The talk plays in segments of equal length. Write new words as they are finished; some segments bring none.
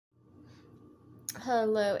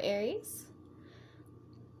Hello, Aries.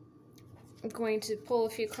 I'm going to pull a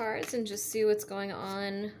few cards and just see what's going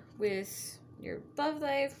on with your love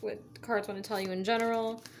life, what cards want to tell you in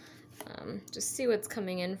general. Just see what's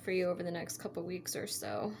coming in for you over the next couple weeks or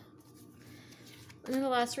so. And in the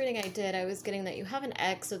last reading I did, I was getting that you have an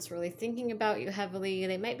ex that's really thinking about you heavily.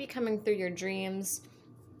 They might be coming through your dreams.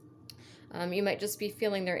 You might just be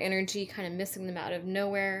feeling their energy, kind of missing them out of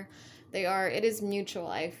nowhere. It is mutual,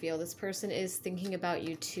 I feel. This person is thinking about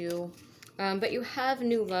you too. But you have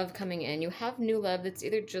new love coming in. You have new love that's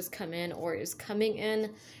either just come in or is coming in.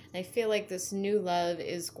 And I feel like this new love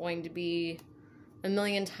is going to be a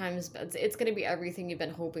million times, it's going to be everything you've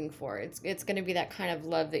been hoping for. It's going to be that kind of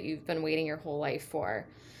love that you've been waiting your whole life for.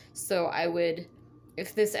 So I would,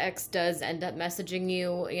 if this ex does end up messaging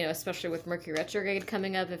you, you know, especially with Mercury retrograde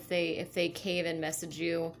coming up, if they cave and message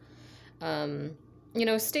you, you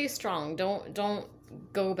know, stay strong. Don't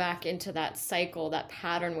go back into that cycle, that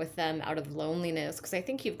pattern with them out of loneliness, because I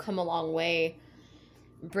think you've come a long way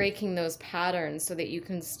breaking those patterns so that you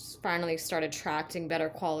can finally start attracting better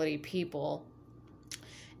quality people.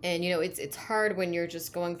 And, you know, it's hard when you're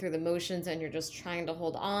just going through the motions and you're just trying to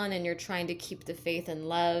hold on and you're trying to keep the faith and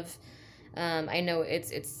love. I know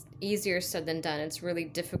it's easier said than done. It's really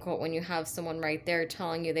difficult when you have someone right there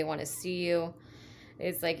telling you they want to see you.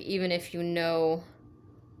 It's like, even if you know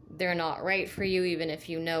they're not right for you, even if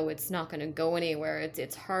you know it's not going to go anywhere,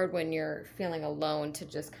 it's hard when you're feeling alone to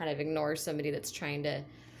just kind of ignore somebody that's trying to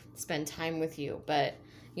spend time with you. But,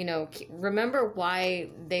 you know, remember why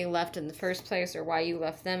they left in the first place, or why you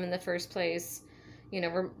left them in the first place. You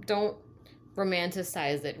know, don't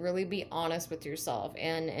romanticize it. Really be honest with yourself,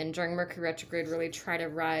 and during Mercury retrograde, really try to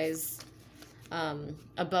rise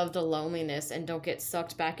above the loneliness and don't get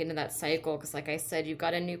sucked back into that cycle. Because like I said, you've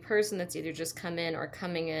got a new person that's either just come in or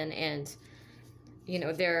coming in, and you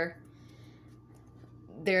know, they're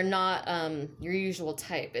not your usual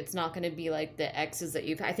type. It's not going to be like the exes that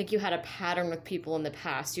I think you had a pattern with people in the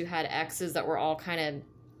past. You had exes that were all kind of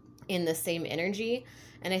in the same energy,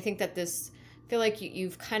 and I think that I feel like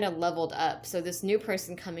you've kind of leveled up. So this new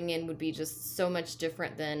person coming in would be just so much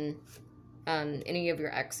different than any of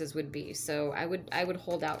your exes would be. So I would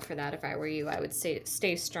hold out for that if I were you. I would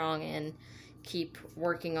stay strong and keep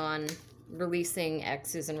working on releasing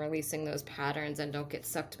exes and releasing those patterns, and don't get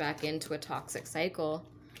sucked back into a toxic cycle.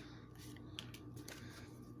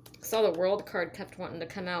 I saw the World card kept wanting to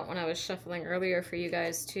come out when I was shuffling earlier for you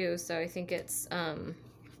guys too, so I think it's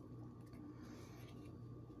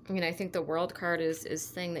you know, I think the World card is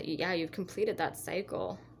saying that you've completed that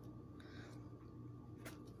cycle.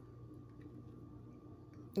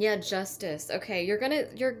 Yeah, Justice. Okay,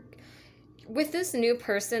 you're with this new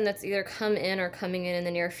person that's either come in or coming in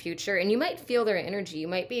the near future, and you might feel their energy. You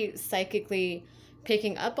might be psychically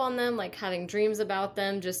picking up on them, like having dreams about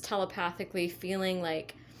them, just telepathically feeling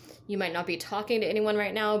like you might not be talking to anyone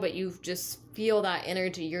right now, but you just feel that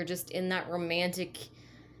energy. You're just in that romantic,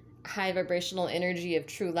 high vibrational energy of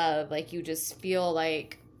true love. Like you just feel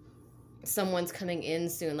like someone's coming in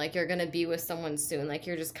soon, like you're gonna be with someone soon, like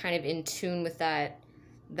you're just kind of in tune with that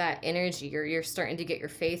energy. You're starting to get your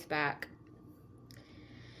faith back.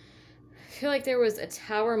 I feel like there was a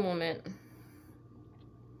tower moment,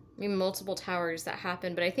 maybe multiple towers that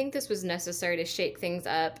happened, but I think this was necessary to shake things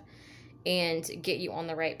up and get you on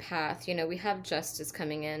the right path. You know, we have Justice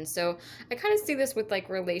coming in, so I kind of see this with like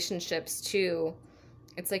relationships too.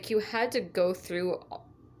 It's like you had to go through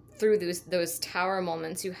those tower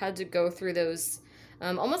moments. You had to go through those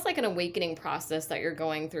almost like an awakening process that you're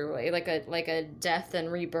going through, like a death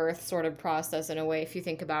and rebirth sort of process in a way, if you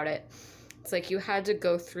think about it. It's like you had to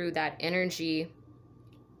go through that energy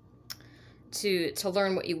to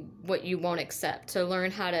learn what you won't accept, to learn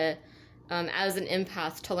how to, as an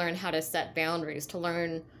empath, to learn how to set boundaries, to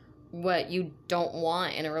learn what you don't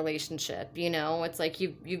want in a relationship. You know, it's like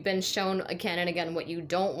you've been shown again and again what you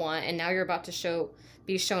don't want, and now you're about to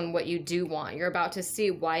be shown what you do want. You're about to see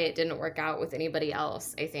why it didn't work out with anybody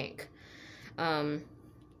else, I think.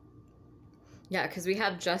 Yeah, because we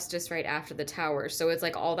have Justice right after the Tower, so it's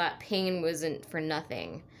like all that pain wasn't for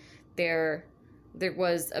nothing. There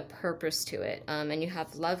was a purpose to it. And you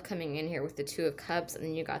have love coming in here with the Two of Cups, and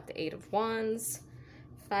then you got the Eight of Wands,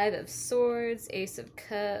 Five of Swords, Ace of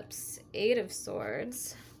Cups, Eight of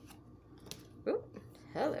Swords. Ooh,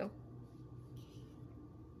 hello.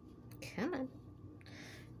 Come on.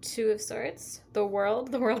 Two of Swords. The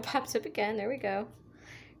World popped up again. There we go.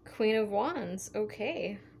 Queen of Wands.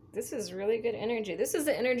 Okay. This is really good energy. This is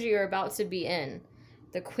the energy you're about to be in.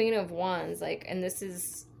 The Queen of Wands. Like, and this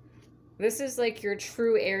is like your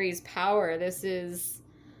true Aries power. This is,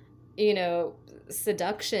 you know,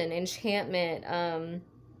 seduction, enchantment,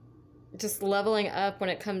 just leveling up when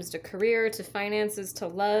it comes to career, to finances, to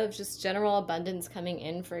love, just general abundance coming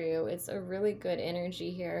in for you. It's a really good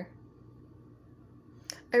energy here.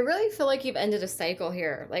 I really feel like you've ended a cycle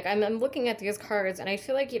here. Like, I'm looking at these cards, and I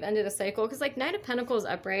feel like you've ended a cycle, because, like, Knight of Pentacles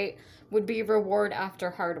upright would be reward after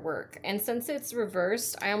hard work. And since it's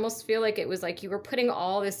reversed, I almost feel like it was like you were putting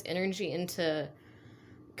all this energy into,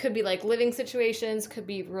 could be, like, living situations, could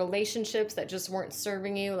be relationships that just weren't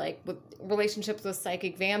serving you, like, with relationships with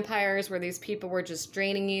psychic vampires where these people were just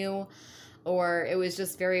draining you, or it was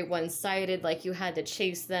just very one-sided, like you had to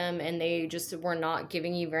chase them and they just were not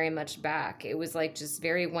giving you very much back. It was like just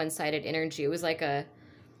very one-sided energy. It was like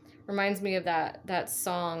reminds me of that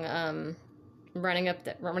song, running up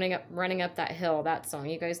that hill. That song,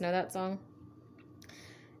 you guys know that song?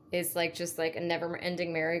 It's like just like a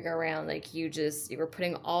never-ending merry-go-round. Like you were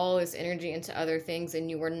putting all this energy into other things and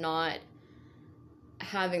you were not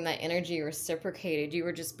having that energy reciprocated. You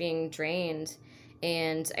were just being drained.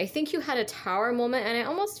 And I think you had a tower moment, and I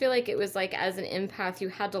almost feel like it was like, as an empath, you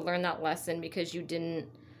had to learn that lesson because you didn't,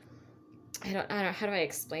 I don't know, how do I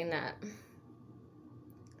explain that?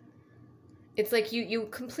 It's like you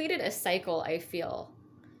completed a cycle, I feel.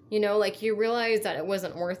 You know, like you realized that it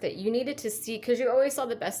wasn't worth it. You needed to see, because you always saw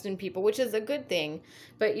the best in people, which is a good thing.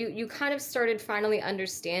 But you kind of started finally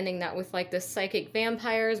understanding that with like the psychic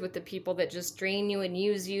vampires, with the people that just drain you and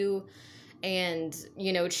use you, and,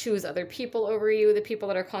 you know, choose other people over you, the people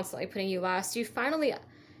that are constantly putting you last. You finally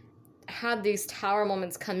had these tower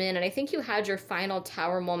moments come in, and I think you had your final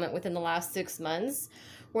tower moment within the last 6 months,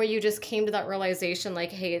 where you just came to that realization,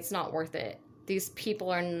 like, hey, it's not worth it. These people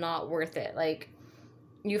are not worth it. Like,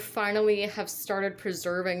 you finally have started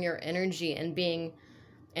preserving your energy and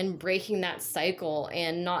breaking that cycle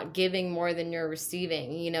and not giving more than you're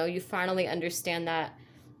receiving. You know, you finally understand that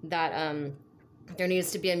there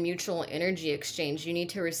needs to be a mutual energy exchange. You need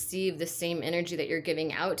to receive the same energy that you're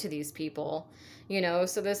giving out to these people, you know?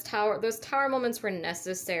 So those tower moments were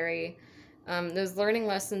necessary. Those learning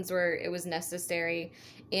lessons it was necessary.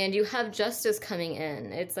 And you have justice coming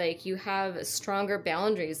in. It's like you have stronger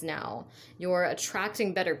boundaries now. You're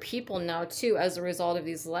attracting better people now too, as a result of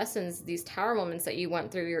these lessons, these tower moments that you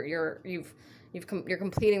went through. You're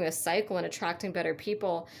completing this cycle and attracting better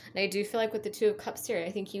people. And I do feel like with the Two of Cups here, I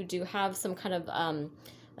think you do have some kind of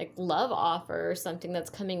like love offer or something that's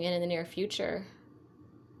coming in the near future.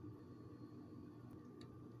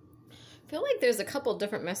 I feel like there's a couple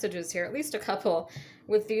different messages here, at least a couple,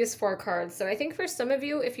 with these 4 cards. So I think for some of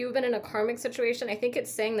you, if you've been in a karmic situation, I think it's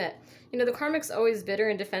saying that, you know, the karmic's always bitter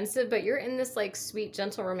and defensive, but you're in this like sweet,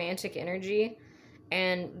 gentle, romantic energy.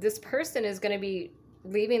 And this person is going to be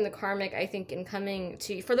leaving the karmic, I think, and coming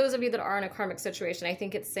to you. For those of you that are in a karmic situation, I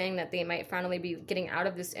think it's saying that they might finally be getting out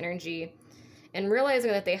of this energy and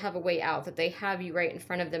realizing that they have a way out, that they have you right in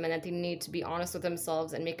front of them, and that they need to be honest with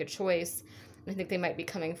themselves and make a choice. I think they might be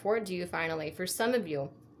coming forward to you finally, for some of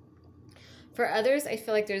you. For others, I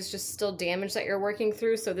feel like there's just still damage that you're working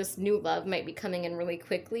through, so this new love might be coming in really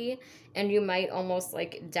quickly, and you might almost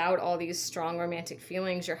like doubt all these strong romantic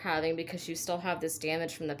feelings you're having because you still have this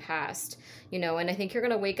damage from the past, you know. And I think you're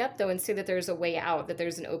going to wake up though and see that there's a way out, that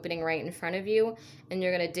there's an opening right in front of you, and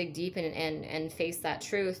you're going to dig deep and face that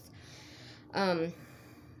truth.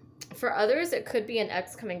 For others, it could be an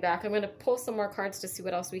ex coming back. I'm going to pull some more cards to see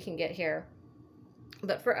what else we can get here.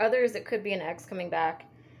 But for others, it could be an ex coming back.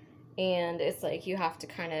 And it's like you have to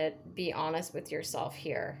kind of be honest with yourself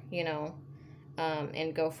here, you know,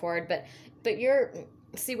 and go forward. But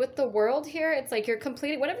see, with the World here, it's like you're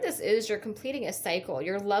completing, whatever this is, you're completing a cycle.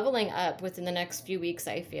 You're leveling up within the next few weeks,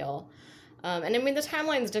 I feel. And I mean, the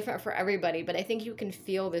timeline's different for everybody, but I think you can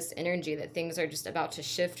feel this energy that things are just about to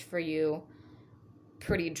shift for you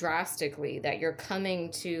pretty drastically, that you're coming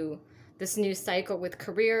to this new cycle with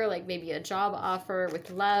career, like maybe a job offer, with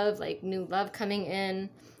love, like new love coming in,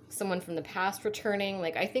 someone from the past returning.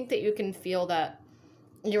 Like, I think that you can feel that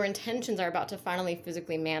your intentions are about to finally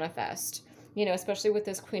physically manifest, you know, especially with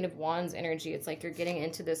this Queen of Wands energy. It's like you're getting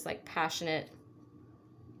into this like passionate,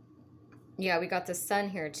 yeah, we got the Sun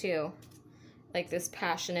here too, like this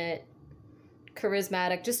passionate,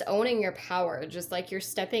 charismatic, just owning your power, just like you're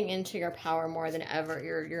stepping into your power more than ever.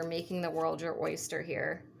 You're making the world your oyster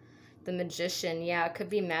here. The Magician, yeah, it could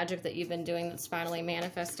be magic that you've been doing that's finally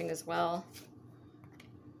manifesting as well.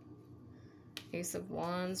 Ace of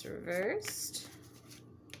Wands reversed.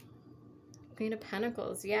 Queen of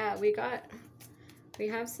Pentacles, yeah, we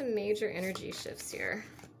have some major energy shifts here.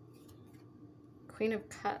 Queen of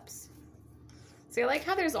Cups. See, I like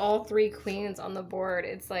how there's all 3 queens on the board.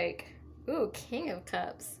 It's like, ooh, King of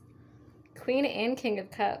Cups. Queen and King of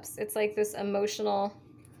Cups. It's like this emotional,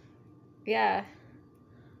 yeah.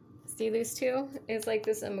 See these two? It's like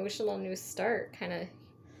this emotional new start, kind of.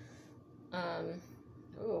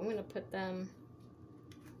 Oh, I'm gonna put them.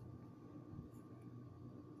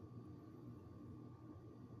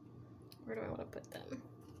 Where do I want to put them?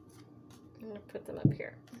 I'm gonna put them up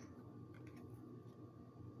here.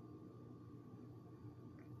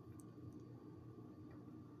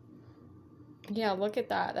 Yeah, look at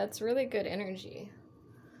that. That's really good energy.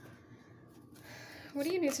 What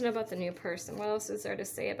do you need to know about the new person? What else is there to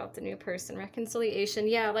say about the new person? Reconciliation.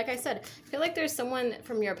 Yeah, like I said, I feel like there's someone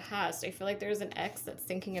from your past. I feel like there's an ex that's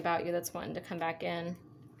thinking about you, that's wanting to come back in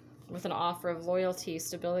with an offer of loyalty,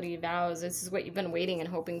 stability, vows. This is what you've been waiting and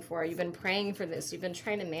hoping for. You've been praying for this. You've been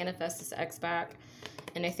trying to manifest this ex back.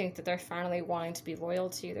 And I think that they're finally wanting to be loyal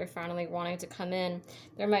to you. They're finally wanting to come in.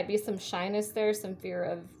 There might be some shyness there, some fear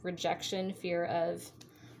of rejection, fear of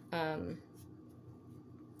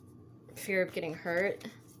getting hurt.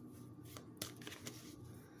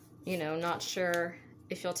 You know, not sure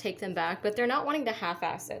if you'll take them back, but they're not wanting to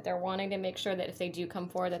half-ass it. They're wanting to make sure that if they do come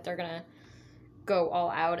forward, that they're gonna go all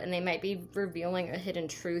out, and they might be revealing a hidden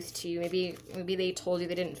truth to you. Maybe they told you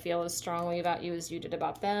they didn't feel as strongly about you as you did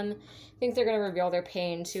about them. I think they're going to reveal their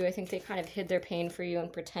pain too. I think they kind of hid their pain for you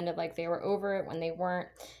and pretended like they were over it when they weren't.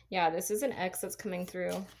 Yeah, this is an ex that's coming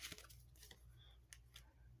through.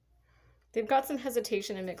 They've got some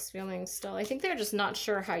hesitation and mixed feelings still. I think they're just not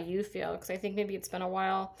sure how you feel, because I think maybe it's been a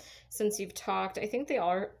while since you've talked. I think they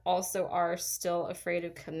also are still afraid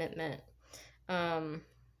of commitment.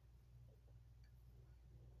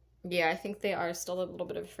 Yeah, I think they are still a little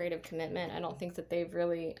bit afraid of commitment. I don't think that they've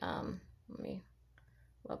really, let me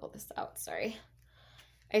level this out, sorry.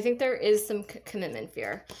 I think there is some commitment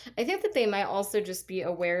fear. I think that they might also just be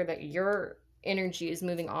aware that your energy is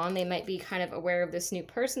moving on. They might be kind of aware of this new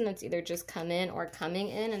person that's either just come in or coming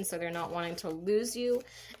in, and so they're not wanting to lose you.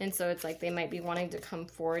 And so it's like they might be wanting to come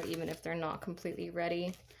forward even if they're not completely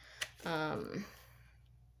ready.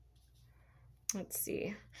 Let's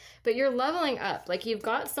see. But you're leveling up. Like, you've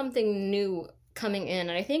got something new coming in.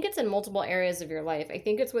 And I think it's in multiple areas of your life. I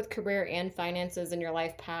think it's with career and finances in your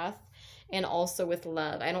life path. And also with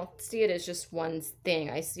love. I don't see it as just one thing.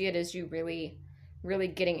 I see it as you really, really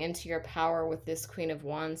getting into your power with this Queen of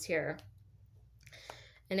Wands here.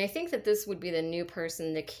 And I think that this would be the new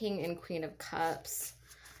person, the King and Queen of Cups.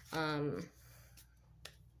 Let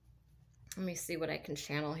me see what I can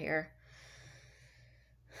channel here.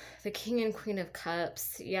 The King and Queen of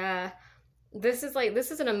Cups. Yeah. This is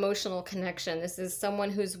an emotional connection. This is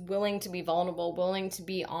someone who's willing to be vulnerable, willing to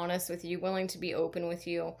be honest with you, willing to be open with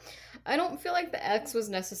you. I don't feel like the ex was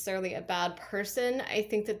necessarily a bad person. I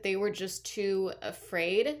think that they were just too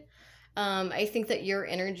afraid. I think that your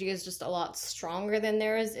energy is just a lot stronger than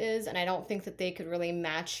theirs is, and I don't think that they could really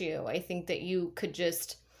match you. I think that you could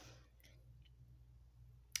just...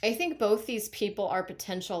 I think both these people are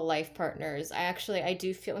potential life partners. I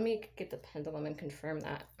do feel... Let me get the pendulum and confirm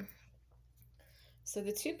that. So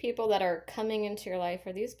the two people that are coming into your life,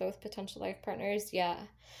 are these both potential life partners? Yeah.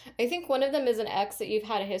 I think one of them is an ex that you've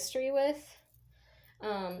had a history with.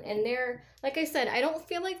 And they're, like I said, I don't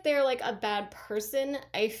feel like they're like a bad person.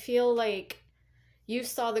 I feel like you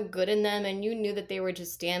saw the good in them and you knew that they were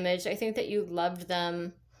just damaged. I think that you loved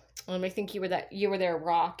them. I think you were their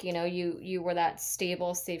rock, you know, you were that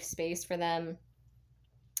stable, safe space for them.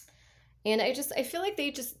 And I feel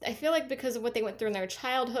like because of what they went through in their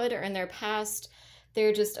childhood or in their past,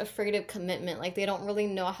 they're just afraid of commitment. Like, they don't really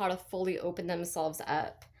know how to fully open themselves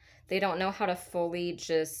up. They don't know how to fully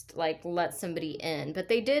just like let somebody in. But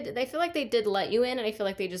they feel like they did let you in, and I feel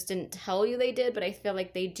like they just didn't tell you they did, but I feel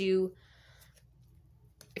like they do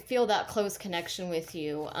feel that close connection with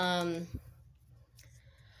you.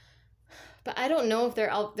 But I don't know if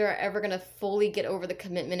they're ever going to fully get over the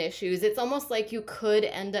commitment issues. It's almost like you could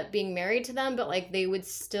end up being married to them, but like they would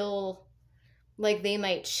still, like, they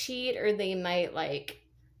might cheat, or they might like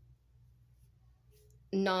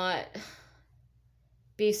not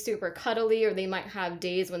be super cuddly, or they might have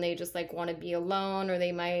days when they just like want to be alone, or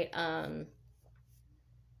they might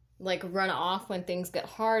like run off when things get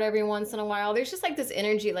hard every once in a while. There's just like this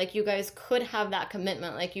energy, like you guys could have that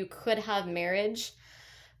commitment, like you could have marriage.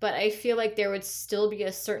 But I feel like there would still be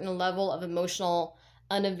a certain level of emotional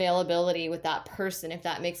unavailability with that person, if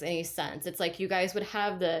that makes any sense. It's like you guys would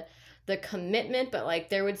have the commitment, but like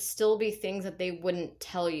there would still be things that they wouldn't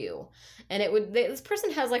tell you. And this person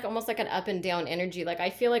has like almost like an up and down energy. Like, I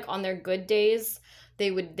feel like on their good days, they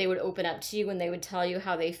would open up to you and they would tell you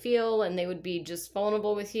how they feel, and they would be just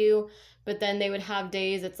vulnerable with you. But then they would have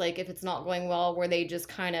days, it's like, if it's not going well, where they just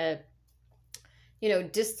kind of you know,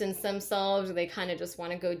 distance themselves, or they kind of just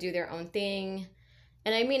want to go do their own thing.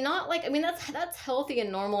 And I mean, not like, I mean, that's healthy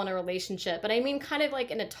and normal in a relationship, but I mean, kind of like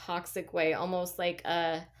in a toxic way, almost like,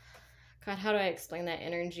 God, how do I explain that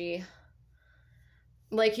energy?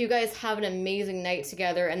 Like you guys have an amazing night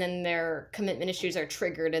together and then their commitment issues are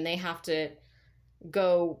triggered and they have to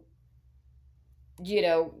go, you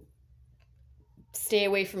know, stay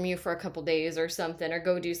away from you for a couple days or something, or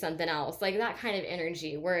go do something else. Like that kind of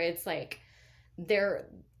energy where it's like they're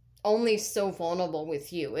only so vulnerable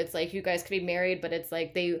with you. It's like you guys could be married, but it's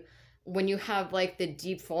like when you have like the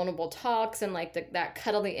deep vulnerable talks and like that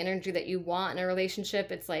cuddly energy that you want in a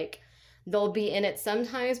relationship, it's like they'll be in it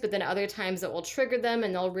sometimes, but then other times it will trigger them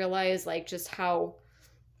and they'll realize like just how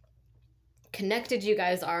connected you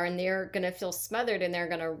guys are, and they're gonna feel smothered and they're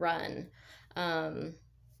gonna run.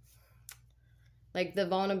 Like the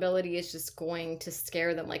vulnerability is just going to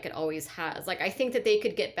scare them like it always has. Like I think that they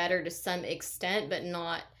could get better to some extent, but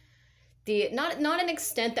not an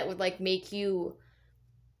extent that would like make you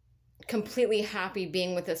completely happy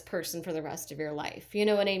being with this person for the rest of your life. You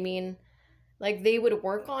know what I mean? Like they would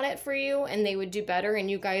work on it for you and they would do better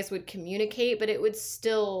and you guys would communicate, but it would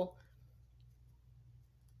still,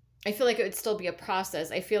 I feel like it would still be a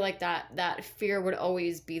process. I feel like that fear would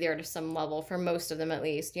always be there to some level for most of them at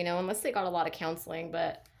least, you know, unless they got a lot of counseling,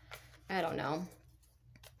 but I don't know.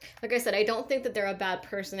 Like I said, I don't think that they're a bad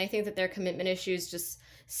person. I think that their commitment issues just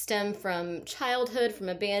stem from childhood, from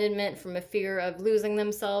abandonment, from a fear of losing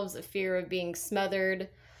themselves, a fear of being smothered,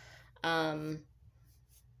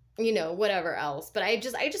 you know, whatever else. But I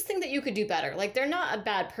just think that you could do better. Like they're not a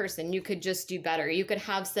bad person. You could just do better. You could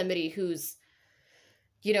have somebody who's,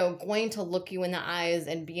 you know, going to look you in the eyes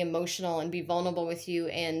and be emotional and be vulnerable with you,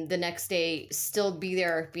 and the next day still be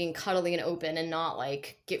there being cuddly and open and not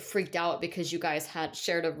like get freaked out because you guys had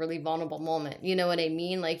shared a really vulnerable moment. You know what I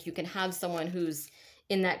mean? Like you can have someone who's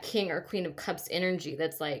in that King or Queen of Cups energy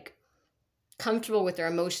that's like comfortable with their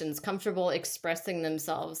emotions, comfortable expressing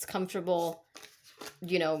themselves, comfortable,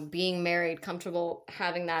 you know, being married, comfortable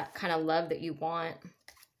having that kind of love that you want.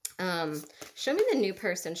 Show me the new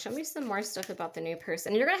person. Show me some more stuff about the new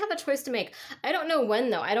person. You're going to have a choice to make. I don't know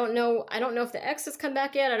when though. I don't know if the ex has come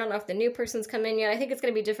back yet. I don't know if the new person's come in yet. I think it's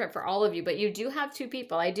going to be different for all of you, but you do have two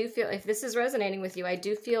people. I do feel, if this is resonating with you, I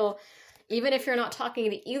do feel, even if you're not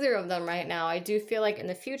talking to either of them right now, I do feel like in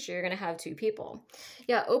the future, you're going to have two people.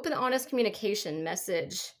 Yeah. Open, honest communication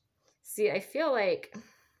message. See, I feel like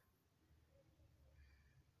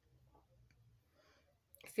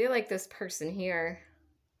this person here,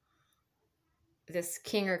 this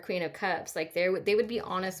King or Queen of Cups, like they would be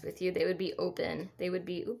honest with you. They would be open. They would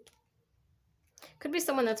be, could be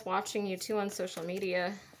someone that's watching you too on social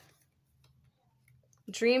media.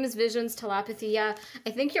 Dreams, visions, telepathy. Yeah, I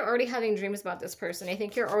think you're already having dreams about this person. I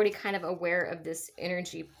think you're already kind of aware of this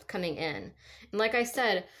energy coming in. And like I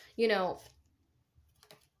said, you know,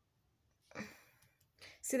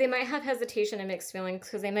 see, they might have hesitation and mixed feelings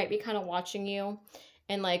because they might be kind of watching you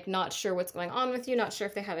and like not sure what's going on with you, not sure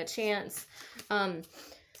if they have a chance.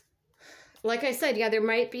 Like I said, yeah, there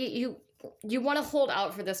might be, you want to hold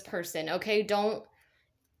out for this person, okay? Don't,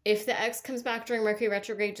 if the ex comes back during Mercury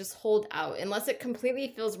retrograde, just hold out unless it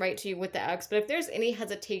completely feels right to you with the ex. But if there's any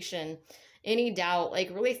hesitation, any doubt, like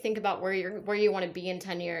really think about where you want to be in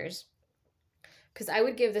 10 years. Because I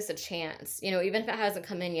would give this a chance, you know, even if it hasn't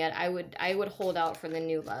come in yet, I would hold out for the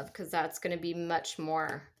new love, because that's going to be much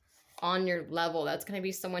more on your level. That's going to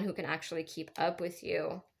be someone who can actually keep up with you.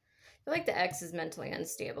 I feel like the ex is mentally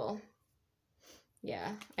unstable.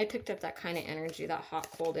 Yeah, I picked up that kind of energy, that hot,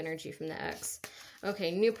 cold energy from the ex.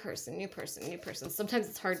 Okay, new person, new person, new person. Sometimes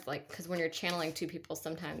it's hard, like, because when you're channeling two people,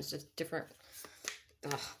 sometimes just different.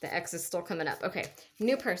 Ugh, the ex is still coming up. Okay,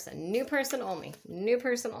 new person only, new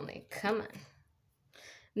person only. Come on.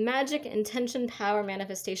 Magic, intention, power,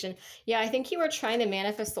 manifestation. Yeah, I think you were trying to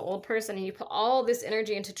manifest the old person and you put all this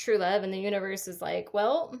energy into true love, and the universe is like,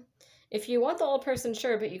 well, if you want the old person,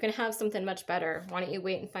 sure, but you can have something much better. Why don't you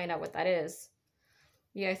wait and find out what that is?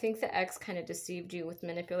 Yeah, I think the ex kind of deceived you with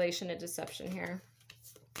manipulation and deception here.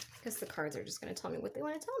 I guess the cards are just going to tell me what they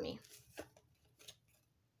want to tell me.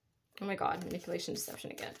 Oh my God, manipulation,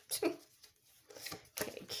 deception again.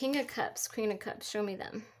 Okay, King of Cups, Queen of Cups, show me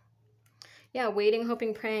them. Yeah, waiting,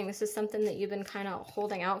 hoping, praying. This is something that you've been kind of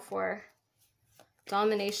holding out for.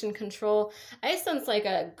 Domination, control. I sense like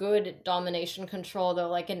a good domination control though,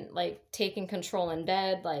 like taking control in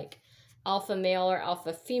bed, like alpha male or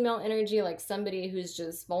alpha female energy, like somebody who's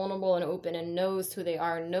just vulnerable and open and knows who they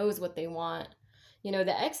are, knows what they want. You know,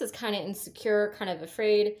 the ex is kind of insecure, kind of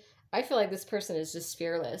afraid. I feel like this person is just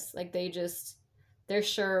fearless. Like they're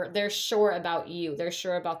They're sure about you. They're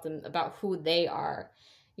sure about them, about who they are.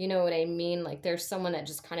 You know what I mean? Like there's someone that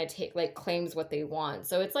just kind of claims what they want.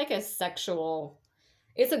 So it's like a sexual,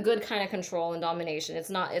 it's a good kind of control and domination. It's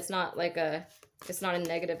not a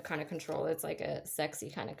negative kind of control. It's like a sexy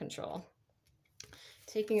kind of control.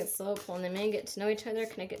 Taking it slow, pulling them in, get to know each other.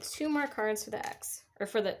 Can I get 2 more cards for the ex? Or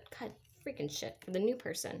for the, God, freaking shit, for the new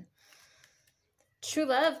person. True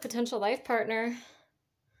love, potential life partner.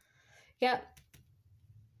 Yep.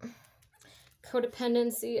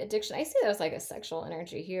 Codependency, addiction. I see that as like a sexual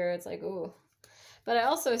energy here. It's like, ooh. But I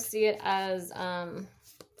also see it as,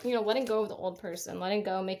 you know, letting go of the old person. Letting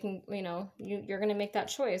go, making, you know, you're going to make that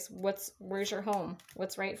choice. Where's your home?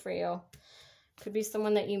 What's right for you? Could be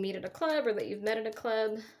someone that you meet at a club or that you've met at a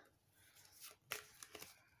club.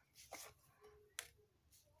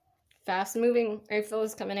 Fast moving. I feel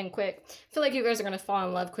this coming in quick. I feel like you guys are going to fall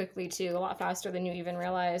in love quickly too. A lot faster than you even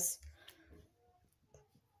realize.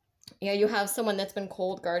 Yeah, you have someone that's been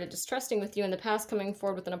cold, guarded, distrusting with you in the past coming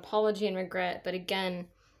forward with an apology and regret. But again,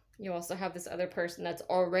 you also have this other person that's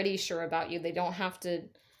already sure about you. They don't have to,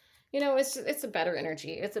 you know, it's a better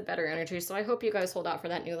energy. It's a better energy. So I hope you guys hold out for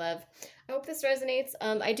that new love. I hope this resonates.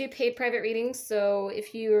 I do paid private readings. So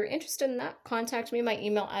if you're interested in that, contact me. My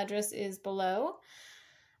email address is below.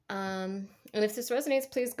 And if this resonates,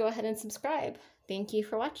 please go ahead and subscribe. Thank you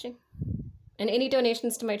for watching. And any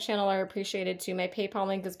donations to my channel are appreciated too. My PayPal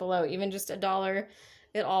link is below. Even just $1,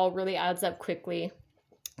 it all really adds up quickly.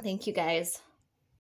 Thank you guys.